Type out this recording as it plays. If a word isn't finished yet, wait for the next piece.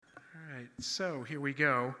So here we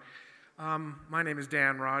go. My name is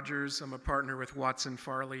Dan Rogers. I'm a partner with Watson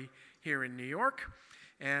Farley here in New York,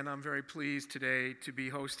 and I'm very pleased today to be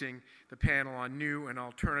hosting the panel on new and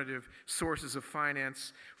alternative sources of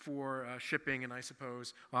finance for shipping and I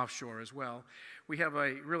suppose offshore as well. We have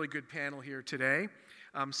a really good panel here today.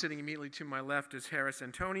 Sitting immediately to my left is Harris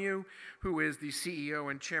Antoniou, who is the CEO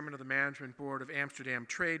and chairman of the management board of Amsterdam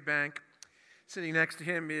Trade Bank. Sitting next to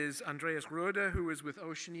him is Andreas Rode, who is with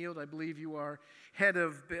Ocean Yield. I believe you are head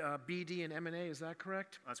of BD and M&A, is that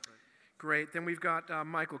correct? That's correct. Great. Then we've got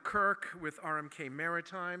Michael Kirk with RMK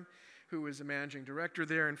Maritime, who is the managing director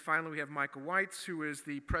there. And finally, we have Michael Weitz, who is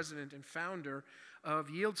the president and founder of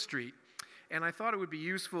Yield Street. And I thought it would be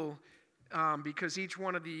useful because each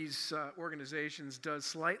one of these organizations does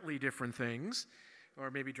slightly different things, or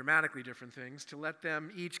maybe dramatically different things, to let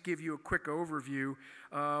them each give you a quick overview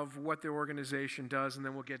of what their organization does, and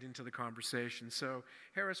then we'll get into the conversation. So,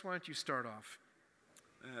 Harris, why don't you start off?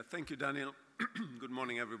 Thank you, Daniel. Good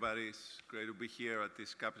morning, everybody. It's great to be here at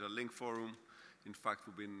this Capital Link Forum. In fact,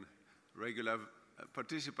 we've been regular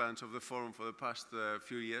participants of the forum for the past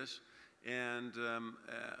few years. And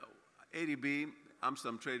ATB,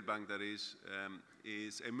 Amsterdam Trade Bank, that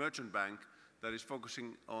is a merchant bank that is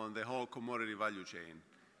focusing on the whole commodity value chain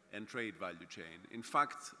and trade value chain. In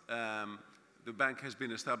fact, the bank has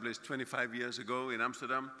been established 25 years ago in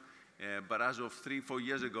Amsterdam, but as of 3-4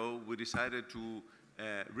 years ago, we decided to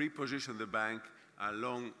reposition the bank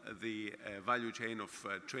along the value chain of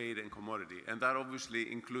trade and commodity, and that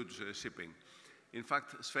obviously includes shipping. In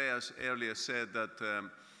fact, Sveas earlier said that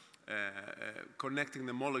connecting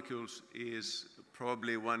the molecules is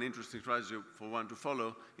probably one interesting strategy for one to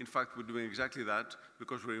follow. In fact, we're doing exactly that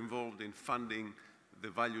because we're involved in funding the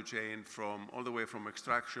value chain from all the way from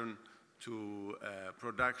extraction to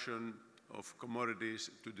production of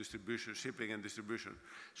commodities to distribution, shipping and distribution.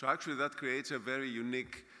 So actually that creates a very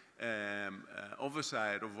unique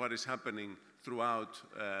oversight of what is happening throughout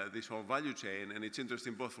this whole value chain, and it's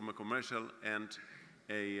interesting both from a commercial and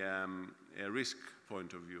a risk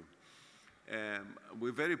point of view.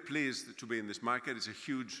 We're very pleased to be in this market. It's a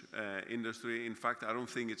huge industry. In fact, I don't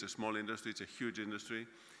think it's a small industry. It's a huge industry,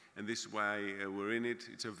 and this is why we're in it.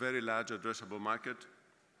 It's a very large addressable market.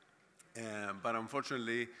 But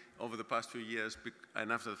unfortunately, over the past few years,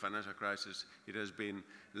 and after the financial crisis, it has been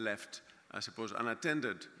left, I suppose,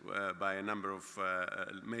 unattended by a number of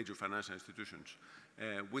major financial institutions.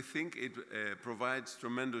 We think it provides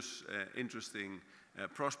tremendous interesting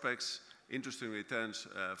prospects, interesting returns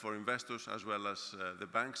for investors as well as the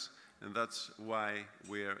banks, and that's why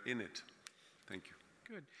we're in it. Thank you.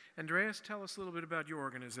 Good. Andreas, tell us a little bit about your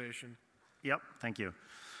organization. Yep, thank you.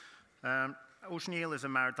 Ocean Yield is a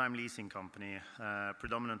maritime leasing company,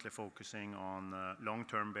 predominantly focusing on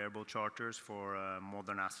long-term bareboat charters for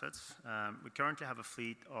modern assets. We currently have a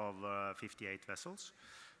fleet of 58 vessels,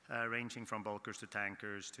 ranging from bulkers to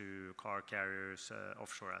tankers to car carriers,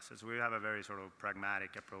 offshore assets. We have a very sort of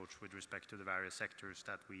pragmatic approach with respect to the various sectors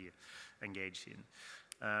that we engage in.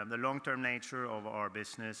 The long-term nature of our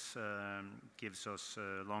business gives us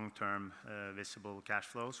long-term visible cash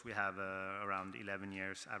flows. We have around 11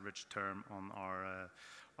 years average term on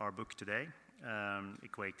our book today,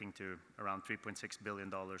 equating to around $3.6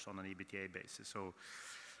 billion on an EBITDA basis. So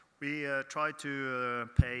we try to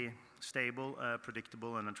pay stable,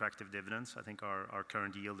 predictable, and attractive dividends. I think our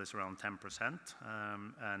current yield is around 10%,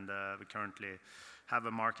 and we currently have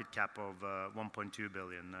a market cap of $1.2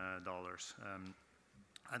 billion.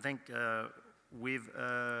 I think we've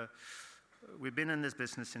been in this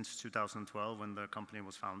business since 2012 when the company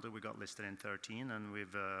was founded. We got listed in 2013, and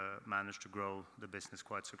we've managed to grow the business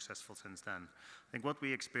quite successful since then. I think what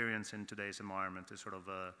we experience in today's environment is sort of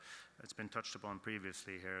it's been touched upon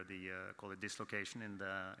previously here, call it dislocation in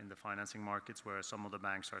the financing markets, where some of the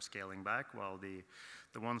banks are scaling back, while the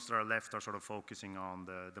ones that are left are sort of focusing on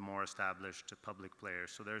the more established public players.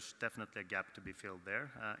 So there's definitely a gap to be filled there.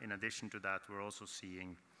 In addition to that, we're also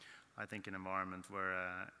seeing, I think, an environment where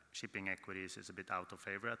shipping equities is a bit out of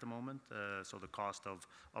favor at the moment. So the cost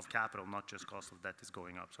of capital, not just cost of debt, is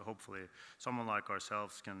going up. So hopefully someone like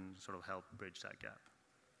ourselves can sort of help bridge that gap.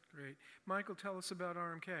 Great. Michael, tell us about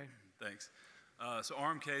RMK. Thanks. So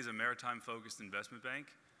RMK is a maritime-focused investment bank,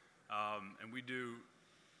 and we do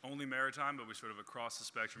only maritime, but we're sort of across the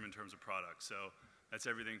spectrum in terms of products. So that's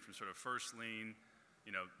everything from sort of first lien,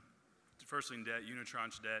 first lien debt,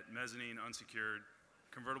 unitranche debt, mezzanine, unsecured,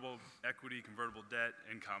 convertible equity, convertible debt,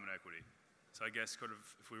 and common equity. So I guess sort of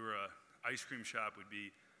if we were an ice cream shop, we'd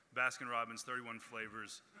be Baskin-Robbins, 31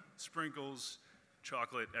 flavors, sprinkles,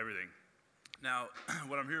 chocolate, everything. Now,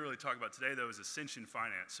 what I'm here to really talk about today, though, is Ascension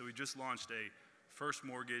Finance. So we just launched a first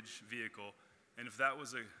mortgage vehicle. And if that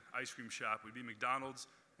was an ice cream shop, we'd be McDonald's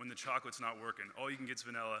when the chocolate's not working. All you can get is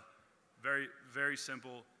vanilla. Very, very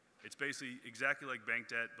simple. It's basically exactly like bank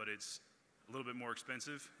debt, but it's a little bit more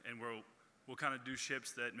expensive, and we'll kind of do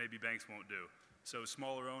ships that maybe banks won't do. So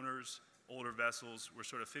smaller owners, older vessels, we're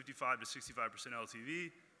sort of 55 to 65%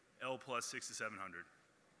 LTV, L plus 6 to 700.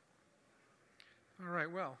 All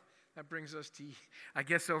right, well, that brings us to, I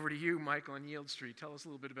guess, over to you, Michael, on Yield Street. Tell us a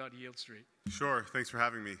little bit about Yield Street. Sure, thanks for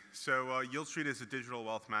having me. So Yield Street is a digital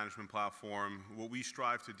wealth management platform. What we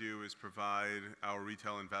strive to do is provide our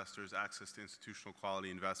retail investors access to institutional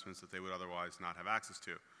quality investments that they would otherwise not have access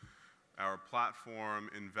to. Our platform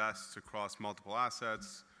invests across multiple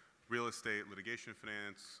assets: real estate, litigation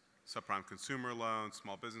finance, subprime consumer loans,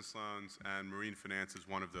 small business loans, and marine finance is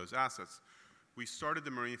one of those assets. We started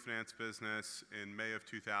the marine finance business in May of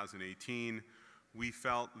 2018. We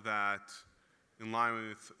felt that in line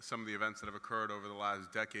with some of the events that have occurred over the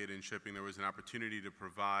last decade in shipping, there was an opportunity to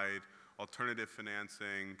provide alternative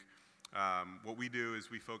financing. What we do is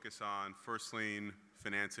we focus on first lien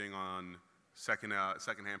financing on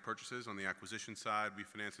secondhand purchases on the acquisition side. We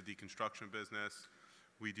finance the deconstruction business.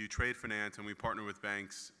 We do trade finance, and we partner with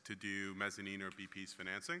banks to do mezzanine or BP's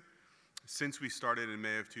financing. Since we started in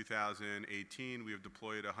May of 2018, we have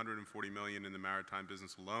deployed $140 million in the maritime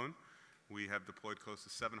business alone. We have deployed close to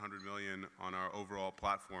 $700 million on our overall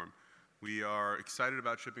platform. We are excited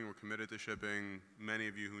about shipping. We're committed to shipping. Many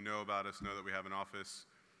of you who know about us know that we have an office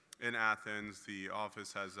in Athens. The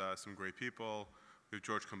office has some great people. We have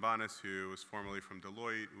George Kambanis, who was formerly from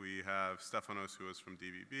Deloitte. We have Stefanos, who is from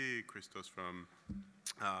DBB, Christos from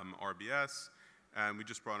RBS. And we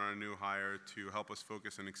just brought on a new hire to help us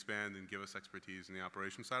focus and expand and give us expertise in the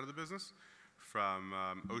operations side of the business from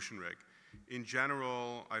Ocean Rig. In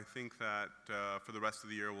general, I think that for the rest of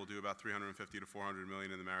the year, we'll do about $350 to $400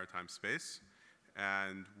 million in the maritime space.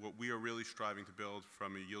 And what we are really striving to build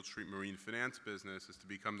from a Yield Street Marine Finance business is to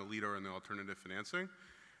become the leader in the alternative financing,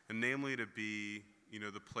 and namely to be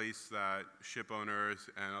the place that ship owners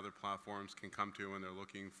and other platforms can come to when they're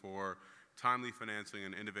looking for timely financing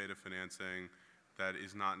and innovative financing that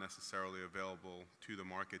is not necessarily available to the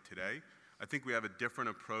market today. I think we have a different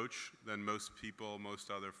approach than most people,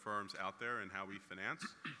 most other firms out there in how we finance.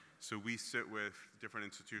 So we sit with different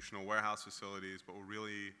institutional warehouse facilities, but what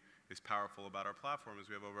really is powerful about our platform is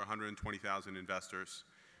we have over 120,000 investors.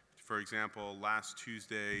 For example, last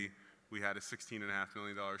Tuesday, we had a $16.5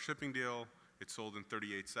 million shipping deal. It sold in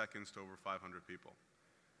 38 seconds to over 500 people.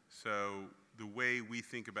 So the way we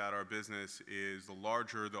think about our business is the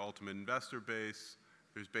larger the ultimate investor base,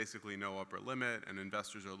 there's basically no upper limit, and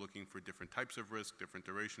investors are looking for different types of risk, different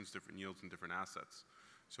durations, different yields, and different assets.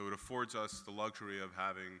 So it affords us the luxury of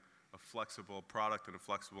having a flexible product and a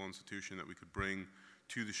flexible institution that we could bring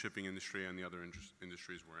to the shipping industry and the other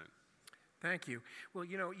industries we're in. Thank you. Well,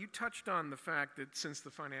 you touched on the fact that since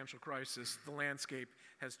the financial crisis, the landscape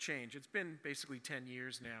has changed. It's been basically 10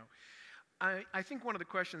 years now. I think one of the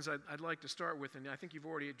questions I'd like to start with, and I think you've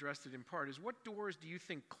already addressed it in part, is what doors do you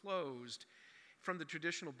think closed from the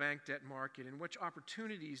traditional bank debt market, and which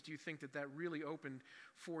opportunities do you think that really opened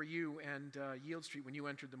for you and Yield Street when you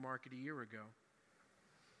entered the market a year ago?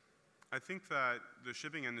 I think that the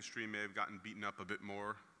shipping industry may have gotten beaten up a bit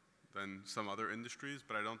more than some other industries,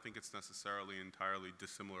 but I don't think it's necessarily entirely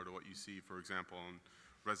dissimilar to what you see, for example, in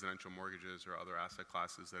residential mortgages or other asset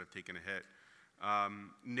classes that have taken a hit.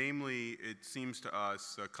 Namely, it seems to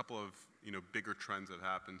us a couple of bigger trends have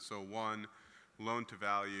happened. So one, loan to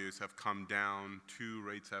values have come down. Two,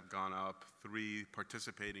 rates have gone up. Three,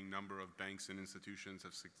 participating number of banks and institutions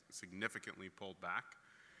have significantly pulled back.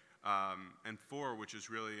 And four, which is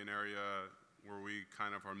really an area where we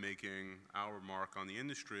kind of are making our mark on the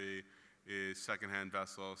industry, is secondhand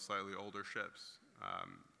vessels, slightly older ships.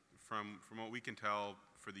 From what we can tell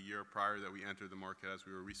for the year prior that we entered the market, as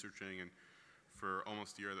we were researching, and for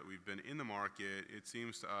almost a year that we've been in the market, it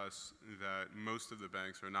seems to us that most of the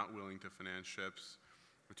banks are not willing to finance ships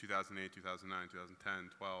for 2008, 2009, 2010,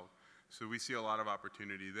 12. So we see a lot of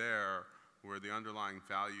opportunity there where the underlying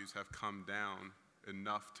values have come down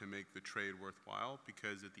enough to make the trade worthwhile,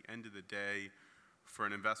 because at the end of the day, for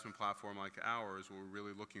an investment platform like ours, what we're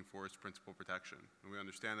really looking for is principal protection. And we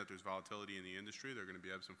understand that there's volatility in the industry, there are going to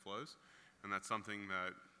be ebbs and flows, and that's something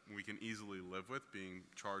that we can easily live with, being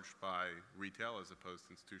charged by retail as opposed to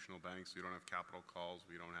institutional banks. We don't have capital calls,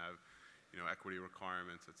 we don't have equity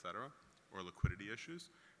requirements, et cetera, or liquidity issues.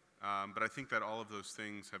 But I think that all of those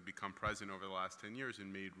things have become present over the last 10 years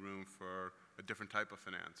and made room for a different type of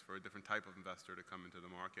finance, for a different type of investor to come into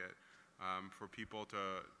the market, for people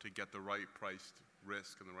to get the right priced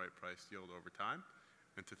risk and the right priced yield over time.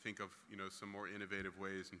 and to think of, some more innovative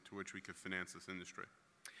ways into which we could finance this industry.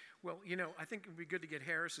 Well, I think it would be good to get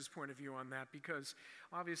Harris's point of view on that, because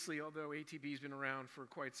obviously, although ATB has been around for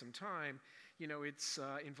quite some time, its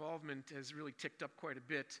involvement has really ticked up quite a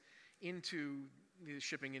bit into the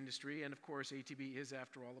shipping industry, and of course, ATB is,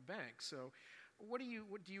 after all, a bank. So, do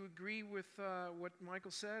you agree with what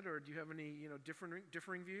Michael said, or do you have any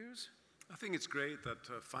differing views? I think it's great that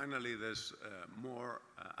finally there's more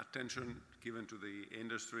attention given to the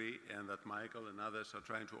industry, and that Michael and others are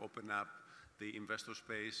trying to open up the investor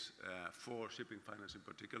space for shipping finance in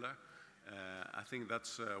particular. I think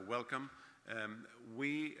that's welcome.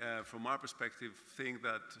 We, from our perspective, think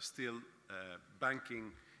that still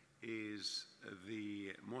banking is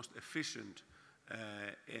the most efficient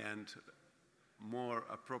and more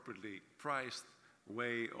appropriately priced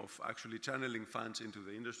way of actually channeling funds into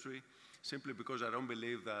the industry, simply because I don't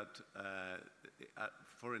believe that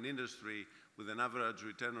for an industry with an average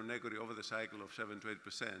return on equity over the cycle of 7 to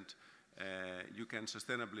 8%, you can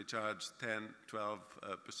sustainably charge 10, 12%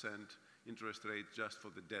 interest rate just for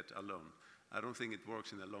the debt alone. I don't think it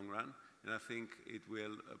works in the long run, and I think it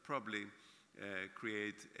will probably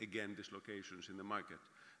create, again, dislocations in the market.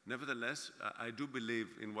 Nevertheless, I do believe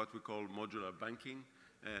in what we call modular banking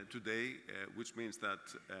today, which means that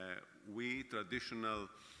we traditional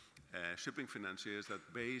shipping financiers that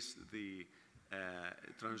base the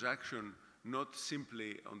transaction not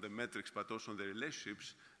simply on the metrics but also on the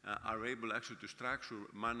relationships are able actually to structure,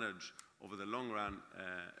 manage over the long run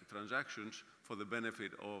transactions for the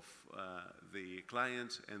benefit of the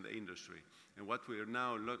clients and the industry. And what we are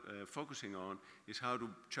now focusing on is how to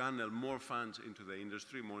channel more funds into the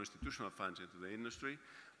industry, more institutional funds into the industry,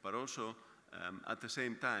 but also at the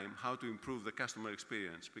same time how to improve the customer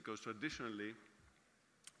experience, because traditionally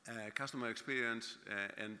customer experience,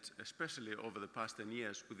 and especially over the past 10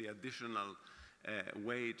 years with the additional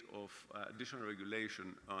weight of additional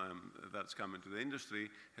regulation that's come into the industry,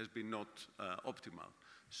 has been not optimal.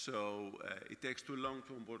 So it takes too long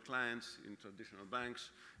to onboard clients in traditional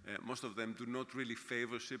banks. Most of them do not really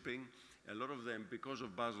favor shipping. A lot of them, because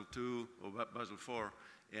of Basel II or Basel IV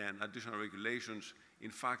and additional regulations,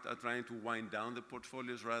 in fact, are trying to wind down the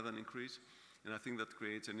portfolios rather than increase. And I think that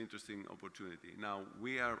creates an interesting opportunity. Now,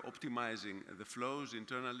 we are optimizing the flows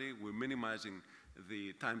internally. We're minimizing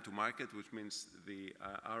the time to market, which means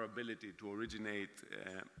our ability to originate,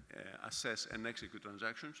 assess, and execute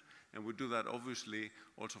transactions. And we do that, obviously,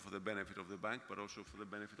 also for the benefit of the bank, but also for the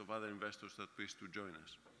benefit of other investors that wish to join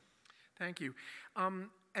us. Thank you.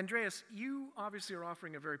 Andreas, you obviously are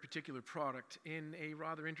offering a very particular product in a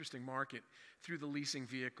rather interesting market through the leasing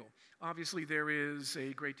vehicle. Obviously, there is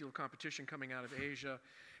a great deal of competition coming out of Asia,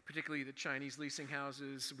 particularly the Chinese leasing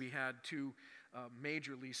houses. We had two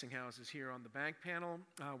major leasing houses here on the bank panel.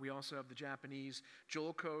 We also have the Japanese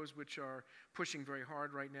JOLCOs, which are pushing very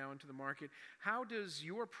hard right now into the market. How does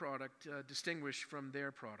your product distinguish from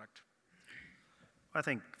their product? I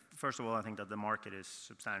think, first of all, I think that the market is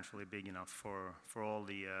substantially big enough for all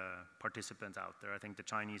the participants out there. I think the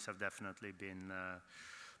Chinese have definitely been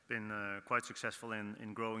quite successful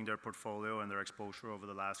in growing their portfolio and their exposure over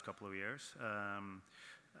the last couple of years,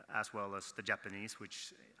 as well as the Japanese,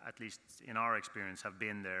 which, at least in our experience, have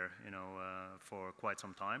been there, for quite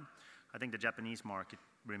some time. I think the Japanese market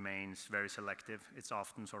remains very selective. It's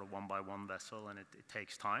often sort of one-by-one vessel, and it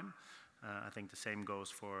takes time. I think the same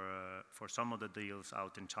goes for some of the deals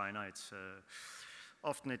out in China. It's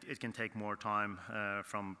often it can take more time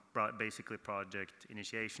from basically project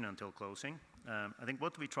initiation until closing. I think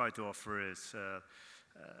what we try to offer is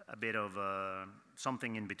a bit of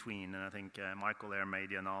something in between, and I think Michael there made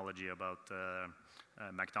the analogy about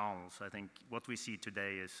McDonald's. I think what we see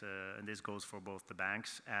today is, and this goes for both the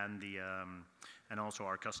banks and and also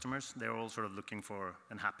our customers, they're all sort of looking for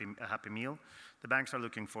a happy meal. The banks are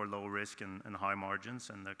looking for low risk and high margins,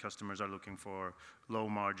 and the customers are looking for low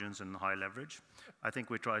margins and high leverage. I think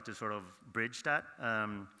we try to sort of bridge that.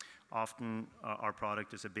 Often our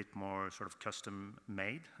product is a bit more sort of custom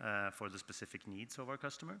made for the specific needs of our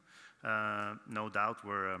customer. No doubt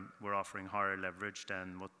we're offering higher leverage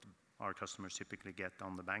than what our customers typically get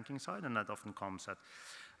on the banking side, and that often comes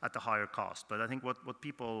at a higher cost. But I think what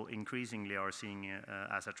people increasingly are seeing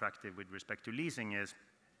as attractive with respect to leasing is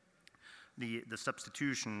the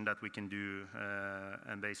substitution that we can do,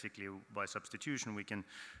 and basically by substitution we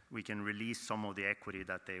can release some of the equity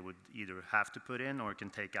that they would either have to put in or can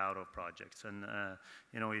take out of projects. And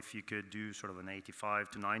if you could do sort of an 85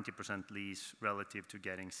 to 90% lease relative to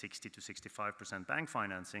getting 60 to 65% bank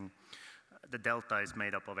financing, the delta is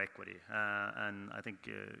made up of equity. And I think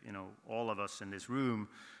all of us in this room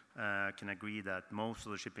can agree that most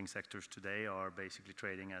of the shipping sectors today are basically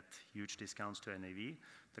trading at huge discounts to NAV.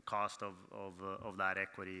 The cost of that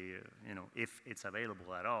equity, if it's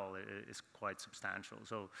available at all, is quite substantial.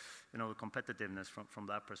 So, the competitiveness from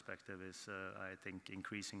that perspective is, I think,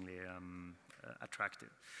 increasingly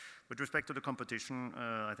attractive. With respect to the competition,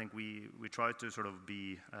 I think we try to sort of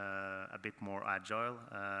be a bit more agile.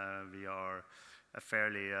 We are a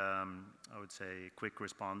fairly, I would say, quick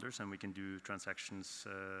responders, and we can do transactions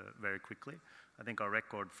very quickly. I think our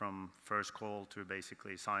record from first call to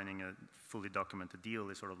basically signing a fully documented deal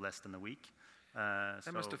is sort of less than a week.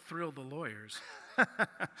 That must have thrilled the lawyers.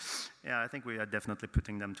 Yeah, I think we are definitely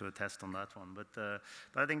putting them to a test on that one. But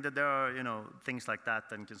I think that there are, things like that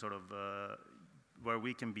and can sort of where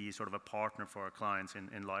we can be sort of a partner for our clients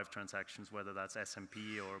in live transactions, whether that's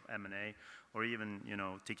S&P or M&A, or even,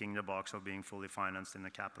 ticking the box of being fully financed in a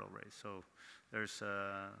capital raise. So there's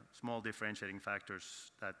small differentiating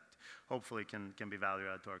factors that hopefully can be value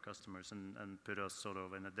add to our customers and put us sort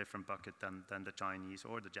of in a different bucket than the Chinese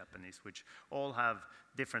or the Japanese, which all have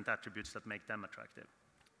different attributes that make them attractive.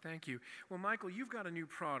 Thank you. Well, Michael, you've got a new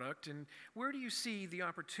product, and where do you see the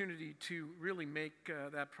opportunity to really make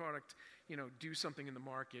that product, do something in the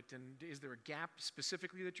market? And is there a gap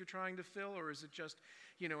specifically that you're trying to fill, or is it just,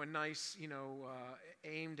 a nice,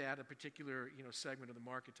 aimed at a particular, segment of the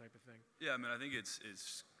market type of thing? Yeah, I mean, I think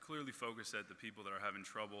it's clearly focused at the people that are having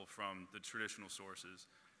trouble from the traditional sources,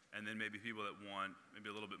 and then maybe people that want maybe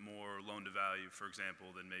a little bit more loan to value, for example,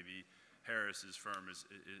 than maybe Harris's firm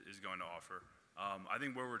is going to offer. I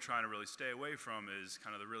think where we're trying to really stay away from is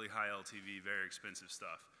kind of the really high LTV, very expensive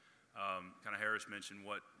stuff. Kind of Harris mentioned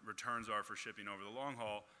what returns are for shipping over the long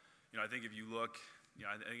haul. I think if you look,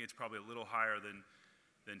 I think it's probably a little higher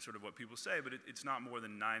than sort of what people say, but it's not more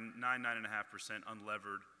than 9.5%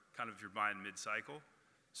 unlevered, kind of if you're buying mid-cycle.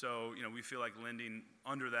 So, we feel like lending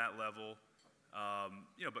under that level,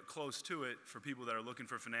 but close to it for people that are looking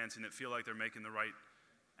for financing that feel like they're making the right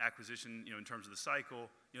acquisition, in terms of the cycle,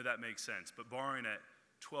 that makes sense. But borrowing at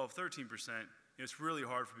 12, 13%, it's really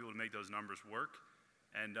hard for people to make those numbers work.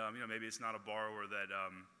 And, maybe it's not a borrower that,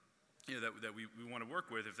 that we want to work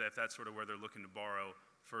with if that's sort of where they're looking to borrow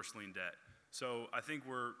first lien debt. So I think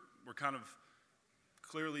we're kind of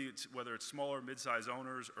clearly, whether it's smaller, mid-size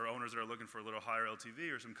owners or owners that are looking for a little higher LTV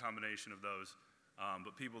or some combination of those,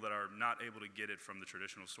 but people that are not able to get it from the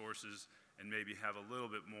traditional sources and maybe have a little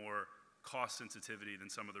bit more cost sensitivity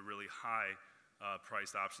than some of the really high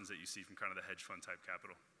priced options that you see from kind of the hedge fund type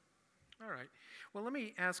capital. All right. Well, let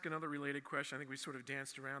me ask another related question. I think we sort of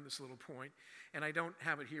danced around this little point, and I don't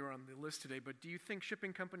have it here on the list today, but do you think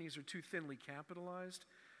shipping companies are too thinly capitalized?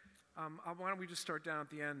 Why don't we just start down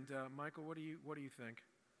at the end? Michael, what do you think?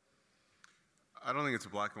 I don't think it's a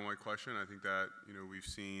black and white question. I think that, we've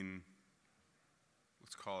seen,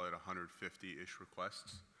 let's call it 150-ish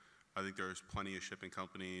requests. I think there's plenty of shipping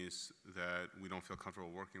companies that we don't feel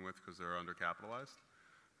comfortable working with because they're undercapitalized.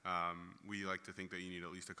 We like to think that you need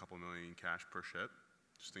at least a couple million in cash per ship.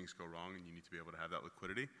 Just things go wrong and you need to be able to have that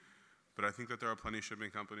liquidity. But I think that there are plenty of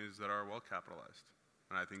shipping companies that are well capitalized.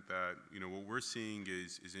 And I think that, what we're seeing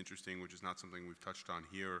is interesting, which is not something we've touched on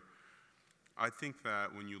here. I think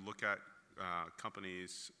that when you look at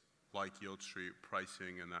companies like Yieldstreet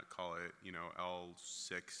pricing in that, call it,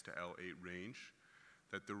 L6 to L8 range,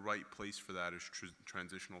 that the right place for that is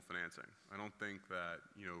transitional financing. I don't think that,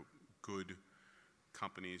 good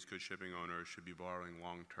companies, good shipping owners should be borrowing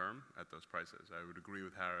long-term at those prices. I would agree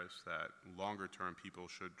with Harris that longer-term people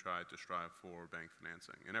should try to strive for bank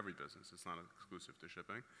financing in every business. It's not exclusive to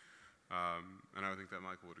shipping. And I would think that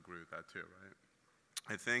Michael would agree with that too, right?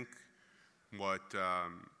 I think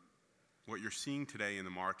what you're seeing today in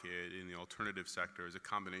the market, in the alternative sector, is a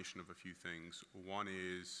combination of a few things. One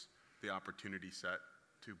is the opportunity set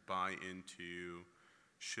to buy into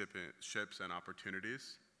ships and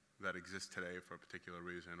opportunities that exist today for a particular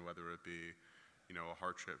reason, whether it be, a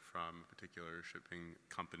hardship from a particular shipping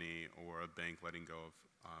company or a bank letting go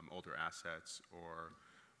of older assets or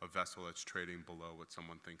a vessel that's trading below what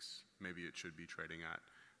someone thinks maybe it should be trading at.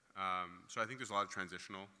 So I think there's a lot of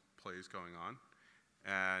transitional plays going on.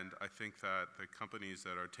 And I think that the companies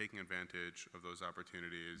that are taking advantage of those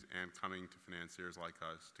opportunities and coming to financiers like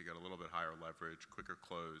us to get a little bit higher leverage, quicker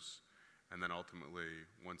close, and then ultimately,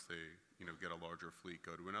 once they get a larger fleet,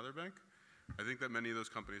 go to another bank, I think that many of those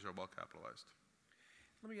companies are well capitalized.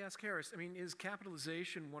 Let me ask Harris, is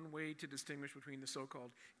capitalization one way to distinguish between the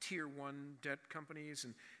so-called tier one debt companies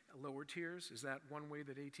and lower tiers? Is that one way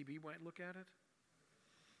that ATB might look at it?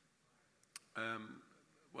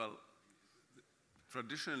 Well,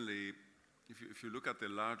 traditionally, if you look at the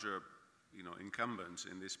larger incumbents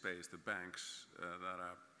in this space, the banks that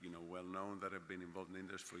are well known, that have been involved in the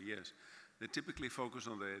industry for years, they typically focus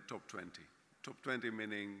on the top 20. Top 20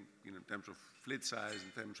 meaning in terms of fleet size,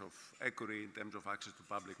 in terms of equity, in terms of access to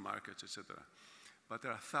public markets, etc. But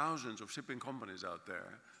there are thousands of shipping companies out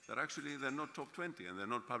there that actually they're not top 20 and they're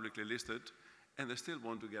not publicly listed, and they still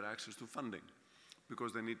want to get access to funding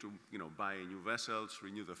because they need to buy new vessels,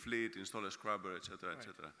 renew the fleet, install a scrubber, etc.,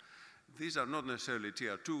 etc. These are not necessarily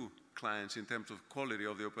tier 2 clients in terms of quality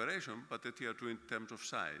of the operation, but the tier 2 in terms of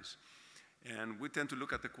size. And we tend to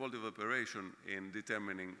look at the quality of operation in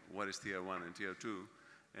determining what is tier 1 and tier 2,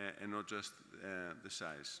 and not just the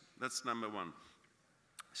size. That's number one.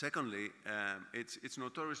 Secondly, it's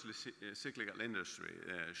notoriously cyclical industry,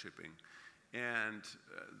 shipping. And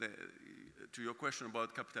to your question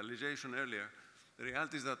about capitalization earlier, the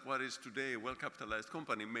reality is that what is today a well-capitalized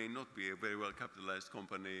company may not be a very well-capitalized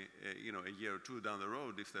company, a year or two down the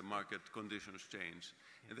road if the market conditions change.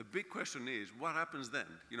 And the big question is, what happens then?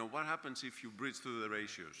 What happens if you bridge through the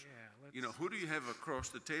ratios? Who do you have across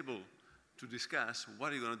the table to discuss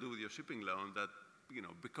what are you going to do with your shipping loan that,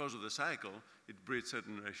 because of the cycle, it bridges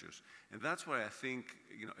certain ratios? And that's why I think,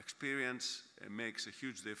 experience makes a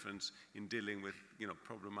huge difference in dealing with,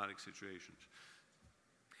 problematic situations.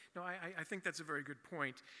 No, I think that's a very good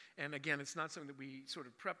point. And again, it's not something that we sort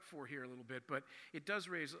of prep for here a little bit, but it does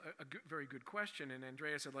raise a very good question. And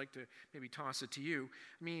Andreas, I'd like to maybe toss it to you.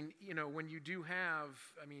 I mean, when you do have,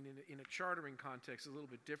 in a chartering context, a little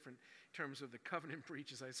bit different in terms of the covenant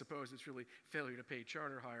breaches, I suppose it's really failure to pay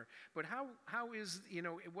charter hire. But how is,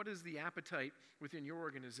 what is the appetite within your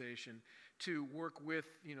organization to work with,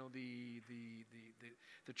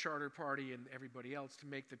 the charter party and everybody else to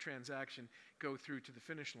make the transaction go through to the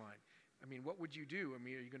finish line? I mean, what would you do? I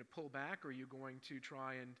mean, are you going to pull back, or are you going to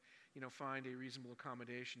try and, find a reasonable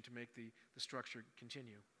accommodation to make the structure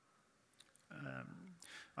continue?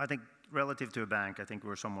 I think relative to a bank, I think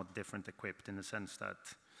we're somewhat different equipped in the sense that,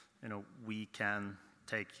 we can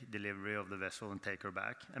take delivery of the vessel and take her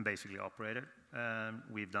back and basically operate it.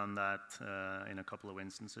 We've done that in a couple of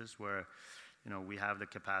instances where, we have the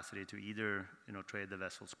capacity to either, trade the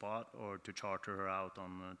vessel spot or to charter her out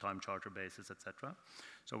on a time charter basis, etc.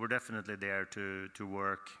 So we're definitely there to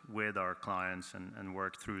work with our clients and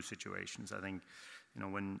work through situations. I think,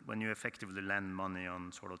 when you effectively lend money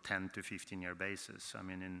on sort of 10 to 15-year basis, I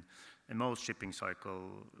mean, in most shipping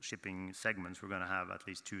segments, we're going to have at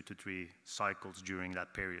least 2 to 3 cycles during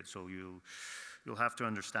that period. So you'll have to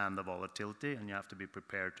understand the volatility, and you have to be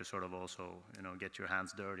prepared to sort of also, get your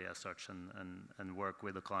hands dirty as such and work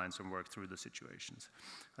with the clients and work through the situations.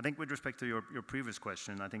 I think with respect to your previous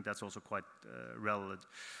question, I think that's also quite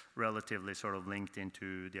relatively sort of linked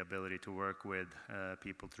into the ability to work with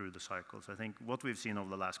people through the cycles. I think what we've seen over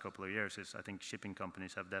the last couple of years is I think shipping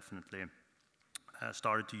companies have definitely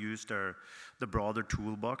started to use the broader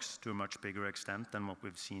toolbox to a much bigger extent than what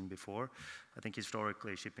we've seen before. I think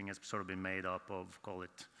historically shipping has sort of been made up of, call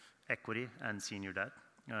it, equity and senior debt.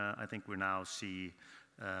 I think we now see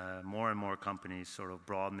more and more companies sort of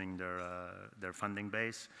broadening their funding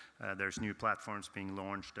base. There's new platforms being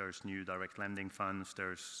launched. There's new direct lending funds.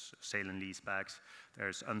 There's sale and leasebacks.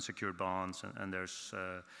 There's unsecured bonds, and there's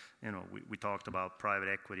we talked about private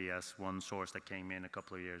equity as one source that came in a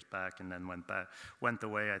couple of years back and then went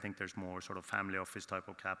away. I think there's more sort of family office type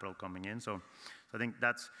of capital coming in. So I think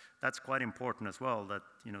that's quite important as well, that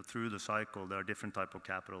through the cycle there are different type of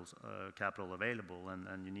capital available,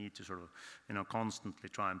 and you need to sort of constantly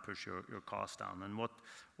try and push your costs down. And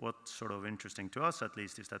what's sort of interesting to us at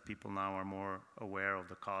least is that people now are more aware of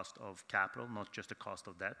the cost of capital, not just the cost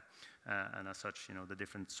of debt, and as such the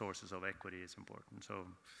different sources of equity is important. So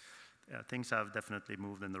things have definitely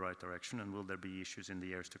moved in the right direction, and will there be issues in the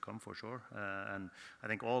years to come? For sure. And I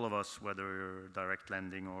think all of us, whether you're direct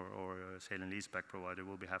lending or a sale and leaseback provider,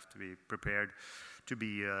 will have to be prepared to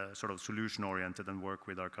be sort of solution oriented and work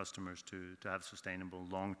with our customers to have sustainable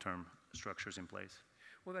long-term structures in place.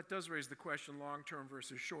 Well, that does raise the question, long-term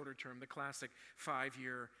versus shorter term, the classic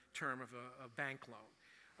 5-year term of a bank loan.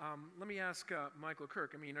 Let me ask Michael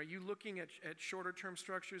Kirk. I mean, are you looking at shorter-term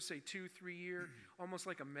structures, say 2-3 year, almost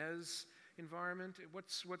like a mezz environment?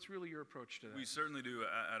 What's really your approach to that? We certainly do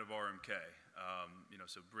out of RMK.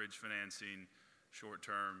 So bridge financing,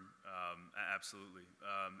 short-term, absolutely.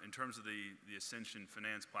 In terms of the Ascension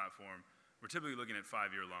Finance platform, we're typically looking at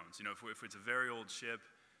 5-year loans. If it's a very old ship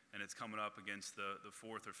and it's coming up against the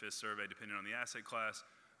 4th or 5th survey, depending on the asset class,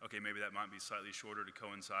 okay, maybe that might be slightly shorter to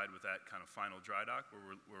coincide with that kind of final dry dock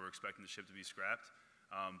where we're expecting the ship to be scrapped.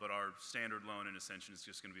 But our standard loan in Ascension is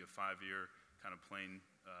just going to be a 5-year kind of plain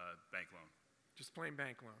bank loan. Just plain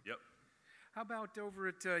bank loan. Yep. How about over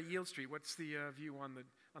at Yield Street? What's the view on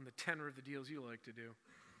the tenor of the deals you like to do?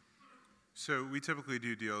 So we typically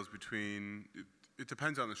do deals between, it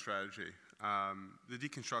depends on the strategy. The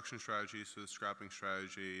deconstruction strategy, so the scrapping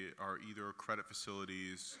strategy, are either credit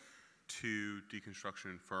facilities to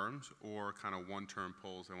deconstruction firms or kind of one-term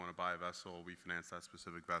pulls. They want to buy a vessel, we finance that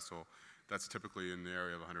specific vessel. That's typically in the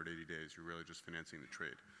area of 180 days. You're really just financing the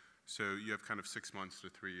trade. So you have kind of 6 months to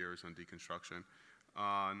 3 years on deconstruction.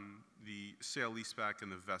 On the sale leaseback and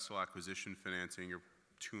the vessel acquisition financing, you're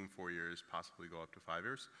 2 and 4 years, possibly go up to 5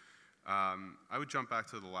 years. I would jump back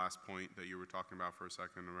to the last point that you were talking about for a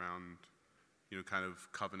second around, kind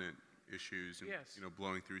of covenant issues and, Yes.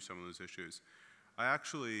 blowing through some of those issues. I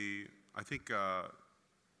think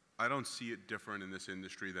I don't see it different in this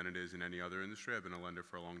industry than it is in any other industry. I've been a lender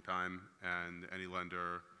for a long time, and any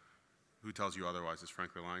lender who tells you otherwise is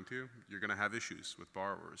frankly lying to you. You're going to have issues with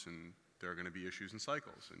borrowers, and there are going to be issues in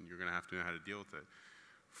cycles, and you're going to have to know how to deal with it.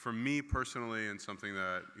 For me personally, and something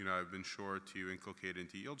that I've been sure to inculcate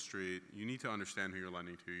into Yield Street, you need to understand who you're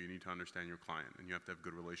lending to. You need to understand your client, and you have to have a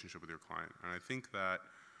good relationship with your client. And I think that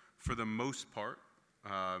for the most part,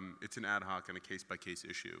 it's an ad hoc and a case-by-case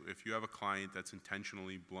issue. If you have a client that's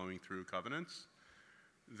intentionally blowing through covenants,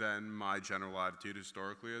 then my general attitude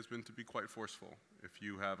historically has been to be quite forceful. If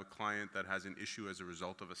you have a client that has an issue as a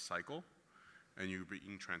result of a cycle, and you're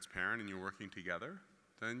being transparent and you're working together,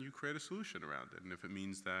 then you create a solution around it. And if it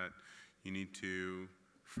means that you need to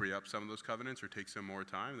free up some of those covenants or take some more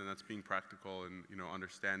time, then that's being practical and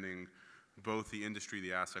understanding both the industry,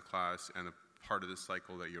 the asset class, and the part of the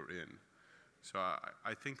cycle that you're in. So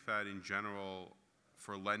I think that in general,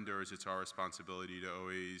 for lenders, it's our responsibility to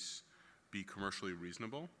always be commercially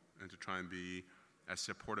reasonable and to try and be as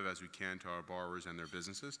supportive as we can to our borrowers and their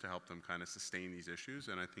businesses to help them kind of sustain these issues.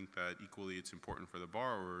 And I think that equally it's important for the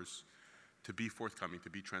borrowers to be forthcoming, to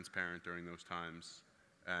be transparent during those times,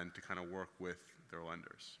 and to kind of work with their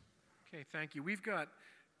lenders. Okay, thank you. We've got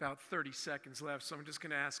about 30 seconds left, so I'm just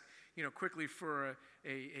going to ask, quickly for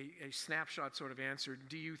a snapshot sort of answer.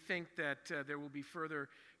 Do you think that there will be further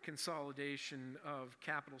consolidation of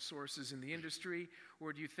capital sources in the industry,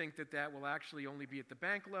 or do you think that that will actually only be at the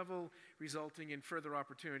bank level, resulting in further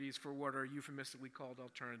opportunities for what are euphemistically called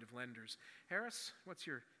alternative lenders? Harris, what's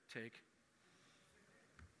your take?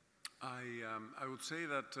 I would say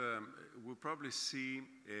that we'll probably see,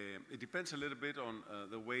 it depends a little bit on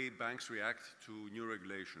the way banks react to new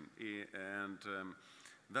regulation. And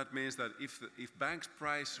that means that if banks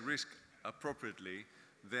price risk appropriately,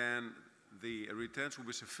 then the returns will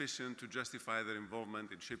be sufficient to justify their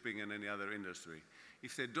involvement in shipping and any other industry.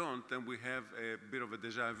 If they don't, then we have a bit of a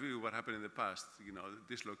deja vu what happened in the past.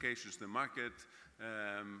 Dislocations in the market,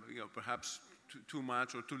 perhaps too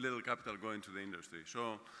much or too little capital going to the industry.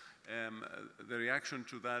 So the reaction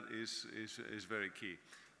to that is very key.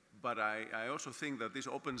 But I also think that this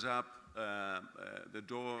opens up the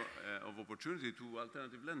door of opportunity to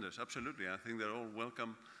alternative lenders. Absolutely. I think they're all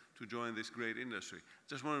welcome to join this great industry.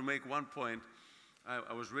 Just want to make one point.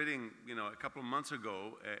 I was reading, a couple of months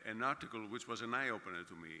ago, an article which was an eye-opener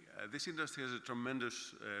to me. This industry has a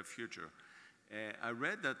tremendous future. I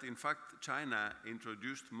read that, in fact, China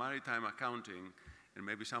introduced maritime accounting, and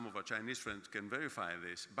maybe some of our Chinese friends can verify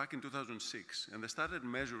this, back in 2006. And they started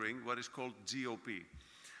measuring what is called GOP,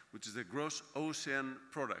 which is the gross ocean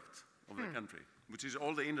product of the country, which is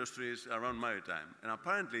all the industries around maritime. And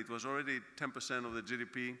apparently it was already 10% of the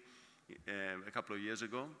GDP a couple of years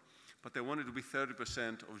ago, but they wanted to be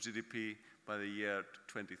 30% of GDP by the year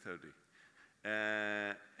 2030.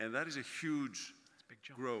 And that is a huge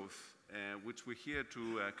growth, which we're here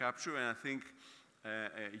to capture. And I think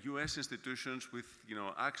US institutions with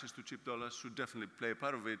access to cheap dollars should definitely play a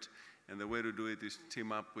part of it. And the way to do it is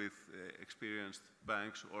team up with experienced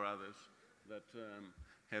banks or others that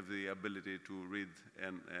have the ability to read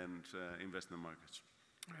and invest in the markets.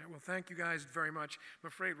 All right, well, thank you guys very much. I'm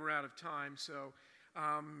afraid we're out of time, so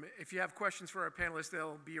if you have questions for our panelists,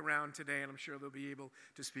 they'll be around today, and I'm sure they'll be able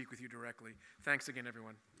to speak with you directly. Thanks again,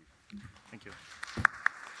 everyone. Thank you.